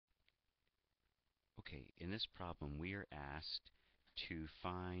Okay, in this problem we are asked to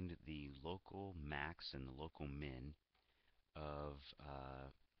find the local max and the local min of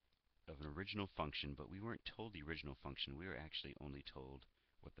an original function, but we weren't told the original function. We were actually only told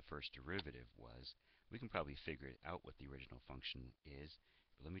what the first derivative was. We can probably figure it out what the original function is,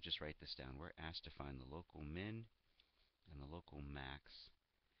 but let me just write this down. We're asked to find the local min and the local max,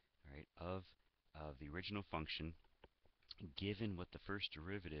 all right, of the original function, given what the first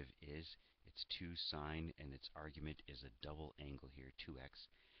derivative is. It's 2 sine, and its argument is a double angle here, 2x.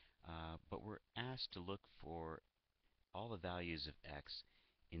 But we're asked to look for all the values of x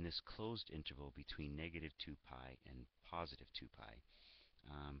in this closed interval between negative 2 pi and positive 2 pi.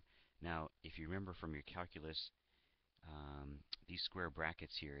 Now, if you remember from your calculus, these square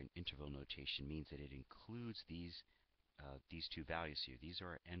brackets here in interval notation means that it includes these two values here. These are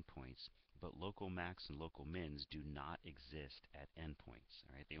our endpoints, but local max and local mins do not exist at endpoints.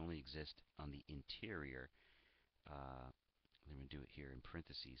 All right, they only exist on the interior. I'm going to do it here in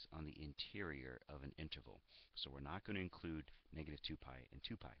parentheses, on the interior of an interval. So we're not going to include negative 2 pi and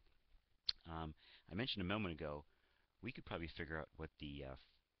 2 pi. I mentioned a moment ago we could probably figure out what the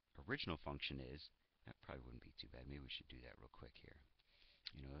original function is. That probably wouldn't be too bad. Maybe we should do that real quick here.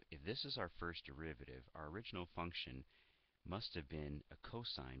 You know, if this is our first derivative, our original function must have been a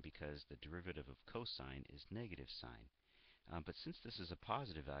cosine, because the derivative of cosine is negative sine. But since this is a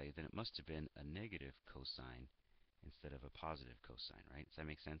positive value, then it must have been a negative cosine instead of a positive cosine, right? Does that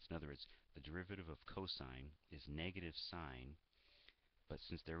make sense? In other words, the derivative of cosine is negative sine, but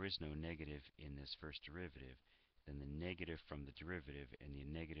since there is no negative in this first derivative, then the negative from the derivative and the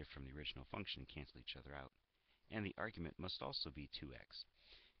negative from the original function cancel each other out. And the argument must also be 2x,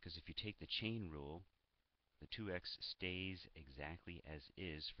 because if you take the chain rule, the 2x stays exactly as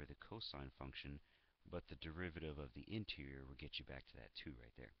is for the cosine function, but the derivative of the interior will get you back to that 2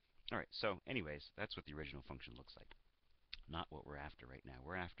 right there. All right, so anyways, that's what the original function looks like. Not what we're after right now.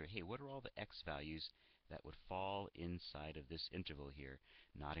 We're after, hey, what are all the x values that would fall inside of this interval here,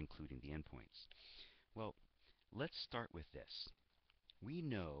 not including the endpoints? Well, let's start with this. We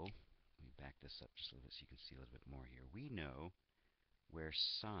know, let me back this up just a little bit so you can see a little bit more here. We know where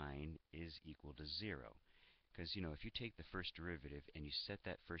sine is equal to 0. Because, you know, if you take the first derivative and you set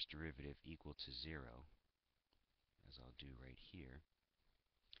that first derivative equal to 0, as I'll do right here,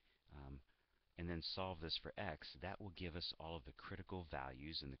 and then solve this for x, that will give us all of the critical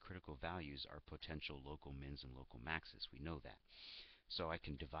values, and the critical values are potential local mins and local maxes. We know that. So I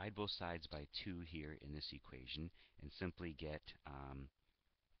can divide both sides by 2 here in this equation and simply get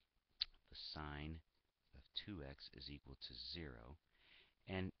the sine of 2x is equal to 0.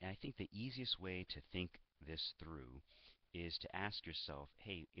 And I think the easiest way to think this through is to ask yourself,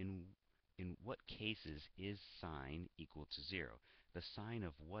 hey, in what cases is sine equal to 0? The sine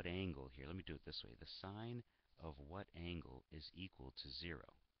of what angle here? Let me do it this way. The sine of what angle is equal to 0?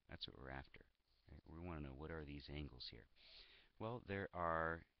 That's what we're after. Right? We want to know, what are these angles here? Well, there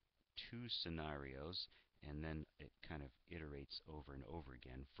are 2 scenarios, and then it kind of iterates over and over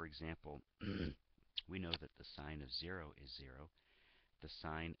again. For example, we know that the sine of 0 is 0. The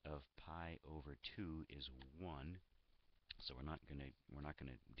sine of pi over 2 is 1, so we're not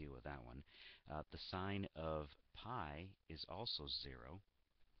gonna deal with that one. The sine of pi is also 0,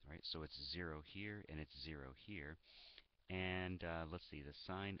 right? So it's 0 here and it's 0 here. And let's see, the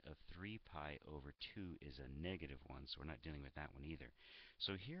sine of 3 pi over 2 is a negative 1, so we're not dealing with that one either.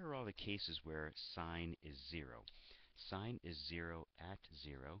 So here are all the cases where sine is 0. Sine is 0 at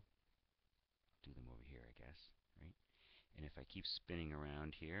 0. Do them over here, I guess, right? And if I keep spinning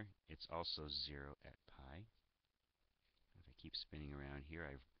around here, it's also 0 at pi. If I keep spinning around here,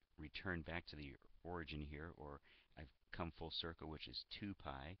 I've returned back to the origin here, or I've come full circle, which is 2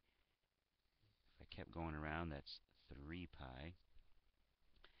 pi. If I kept going around, that's 3 pi.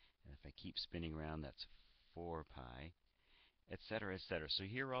 And if I keep spinning around, that's 4 pi, etc., etc. So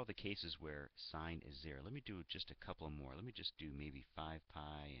here are all the cases where sine is 0. Let me do just a couple more. Let me just do maybe 5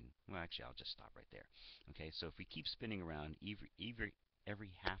 pi, and, well, actually, I'll just stop right there. Okay, so if we keep spinning around,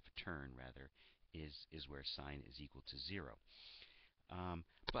 every half turn, rather, is where sine is equal to 0.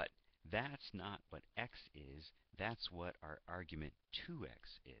 But that's not what x is. That's what our argument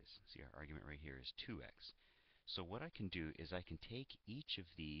 2x is. See, our argument right here is 2x. So what I can do is I can take each of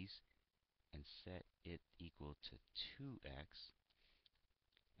these and set it equal to 2x.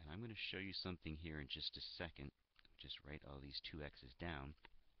 And I'm going to show you something here in just a second. Just write all these 2x's down.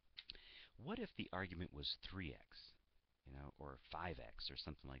 What if the argument was 3x? You know, or 5x or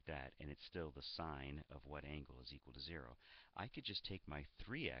something like that, and it's still the sine of what angle is equal to 0. I could just take my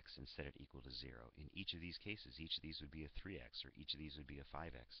 3x and set it equal to 0. In each of these cases, each of these would be a 3x, or each of these would be a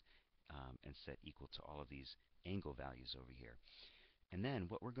 5x. and set equal to all of these angle values over here. And then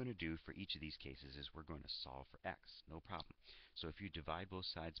what we're going to do for each of these cases is we're going to solve for x. No problem. So if you divide both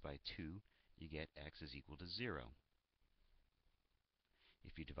sides by 2, you get x is equal to 0.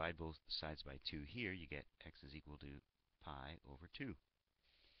 If you divide both sides by 2 here, you get x is equal to pi over 2.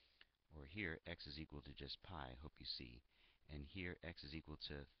 Or here, x is equal to just pi, hope you see. And here, x is equal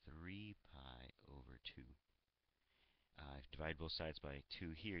to 3 pi over 2. If you divide both sides by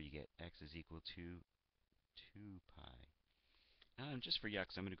 2 here, you get x is equal to 2 pi. Just for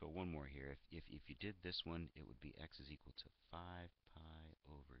yucks, I'm going to go one more here. If you did this one, it would be x is equal to 5 pi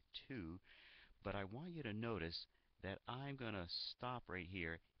over 2. But I want you to notice that I'm going to stop right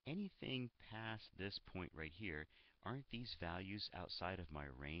here. Anything past this point right here, aren't these values outside of my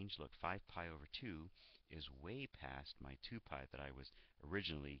range? Look, 5 pi over 2 is way past my 2 pi that I was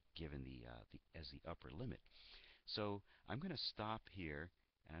originally given as the upper limit. So I'm going to stop here.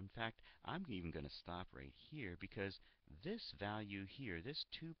 And in fact, I'm even going to stop right here because this value here, this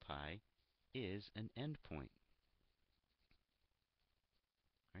 2 pi, is an endpoint.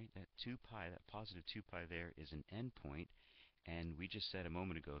 Right? That 2 pi, that positive 2 pi there is an endpoint. And we just said a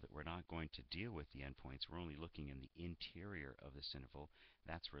moment ago that we're not going to deal with the endpoints. We're only looking in the interior of this interval.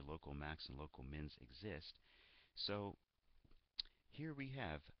 That's where local max and local mins exist. So here we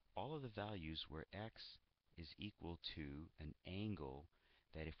have all of the values where x is equal to an angle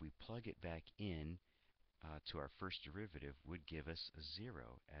that if we plug it back in to our first derivative would give us a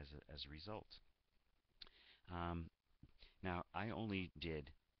 0 as a result. Now, I only did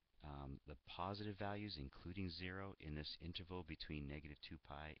the positive values, including 0, in this interval between negative 2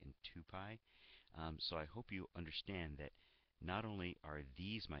 pi and 2 pi. So I hope you understand that not only are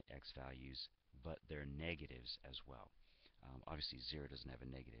these my x values, but they're negatives as well. Obviously, 0 doesn't have a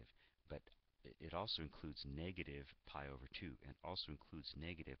negative, but it also includes negative pi over 2, and also includes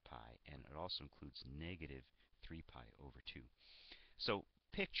negative pi, and it also includes negative 3 pi over 2. So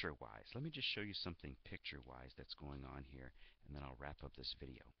picture-wise, let me just show you something picture-wise that's going on here, and then I'll wrap up this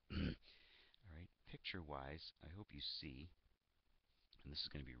video. All right, picture-wise, I hope you see, and this is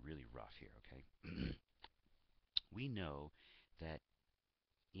going to be really rough here, okay? We know that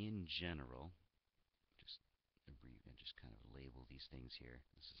in general, just kind of label these things here.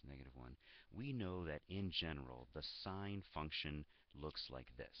 This is negative 1. We know that in general, the sine function looks like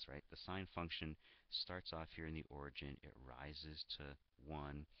this, right? The sine function starts off here in the origin. It rises to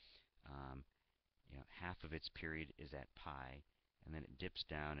 1. Half of its period is at pi, and then it dips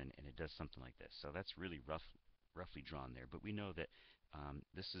down and it does something like this. So that's really roughly drawn there. But we know that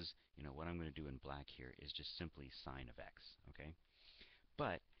this is, what I'm going to do in black here is just simply sine of x, okay?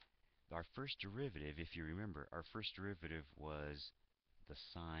 But our first derivative, if you remember, our first derivative was the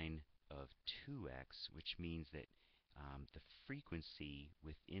sine of 2x, which means that the frequency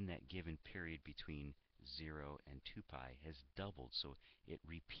within that given period between 0 and 2 pi has doubled, so it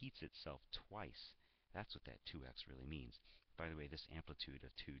repeats itself twice. That's what that 2x really means. By the way, this amplitude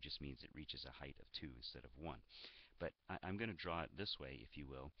of 2 just means it reaches a height of 2 instead of 1. But I'm going to draw it this way, if you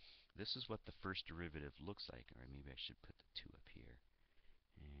will. This is what the first derivative looks like. Or maybe I should put the 2 up here.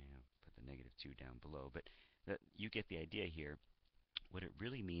 And put the negative 2 down below. But you get the idea here. What it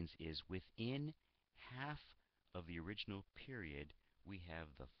really means is within half of the original period, we have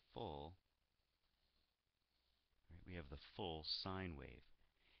the full, right, we have the full sine wave.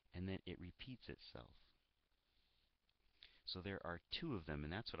 And then it repeats itself. So there are 2 of them,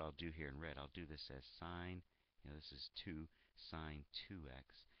 and that's what I'll do here in red. I'll do this as sine, this is 2 sine 2x.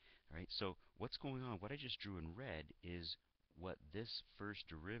 All right, so what's going on? What I just drew in red is what this first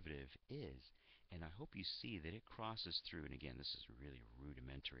derivative is. And I hope you see that it crosses through, and again, this is really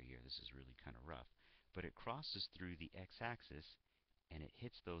rudimentary here. This is really kind of rough. But it crosses through the x-axis, and it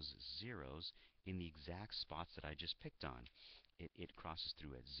hits those zeros in the exact spots that I just picked on. It crosses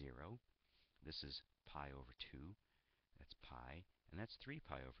through at 0. This is pi over 2. That's pi, and that's 3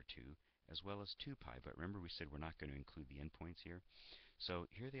 pi over 2, as well as 2 pi. But remember we said we're not going to include the endpoints here. So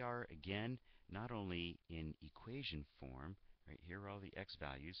here they are again, not only in equation form, right, here are all the x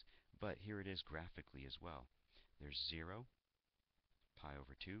values, but here it is graphically as well. There's 0, pi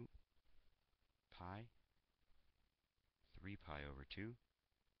over 2, pi, 3 pi over 2,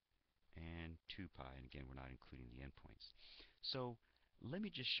 and 2 pi. And again, we're not including the endpoints. So let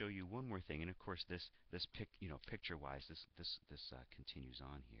me just show you one more thing, and of course this picture-wise, this continues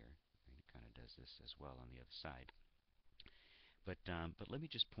on here. And it kind of does this as well on the other side. But let me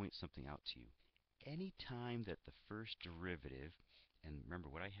just point something out to you. Any time that the first derivative, and remember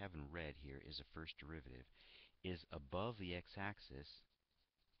what I have in red here is a first derivative, is above the x-axis,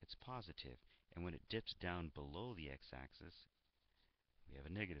 it's positive. And when it dips down below the x-axis, We have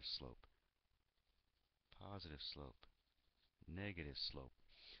a negative slope, positive slope, negative slope.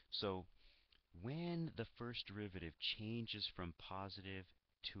 So when the first derivative changes from positive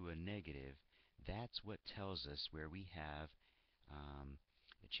to a negative, that's what tells us where we have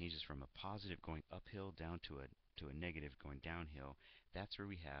it changes from a positive going uphill down to a negative going downhill. That's where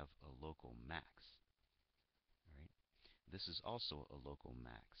we have a local max. All right? This is also a local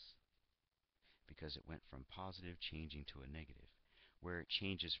max because it went from positive changing to a negative. Where it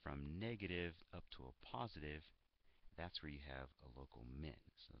changes from negative up to a positive, that's where you have a local min.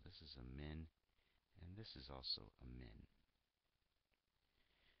 So this is a min, and this is also a min.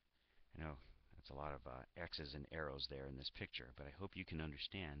 I know that's a lot of X's and arrows there in this picture, but I hope you can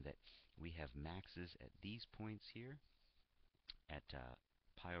understand that we have maxes at these points here at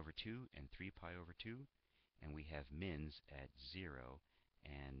pi over 2 and 3 pi over 2, and we have mins at 0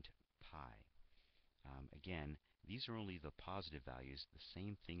 and pi. Again, these are only the positive values. The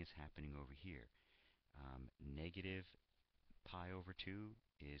same thing is happening over here. Negative pi over 2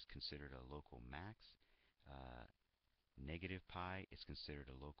 is considered a local max. Negative pi is considered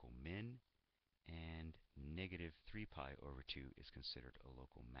a local min. And negative 3 pi over 2 is considered a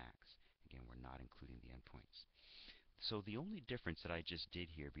local max. Again, we're not including the endpoints. So the only difference that I just did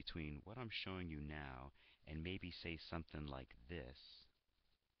here between what I'm showing you now and maybe say something like this,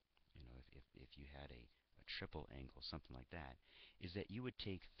 if you had a triple angle, something like that, is that you would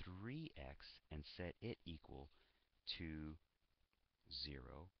take 3x and set it equal to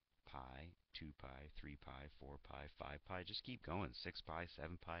 0, pi, 2 pi, 3 pi, 4 pi, 5 pi. Just keep going. 6 pi,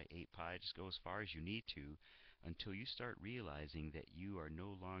 7 pi, 8 pi. Just go as far as you need to until you start realizing that you are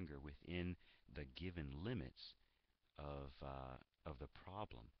no longer within the given limits of the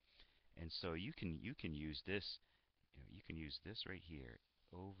problem. And so you can use this. You can use this right here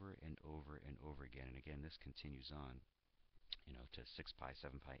over and over and over again. And again, this continues on. To 6 pi,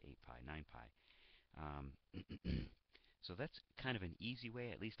 7 pi, 8 pi, 9 pi. So that's kind of an easy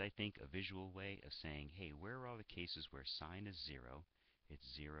way, at least I think a visual way of saying, hey, where are all the cases where sine is 0?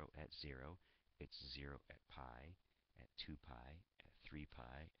 It's 0 at 0. It's 0 at pi, at 2 pi, at 3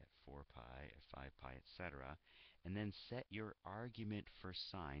 pi, at 4 pi, at 5 pi, etc. And then set your argument for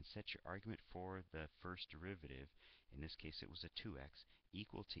sine, set your argument for the first derivative, in this case it was a 2x,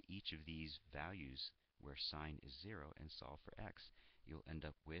 equal to each of these values where sine is 0 and solve for x. You'll end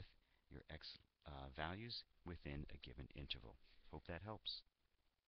up with your x values within a given interval. Hope that helps.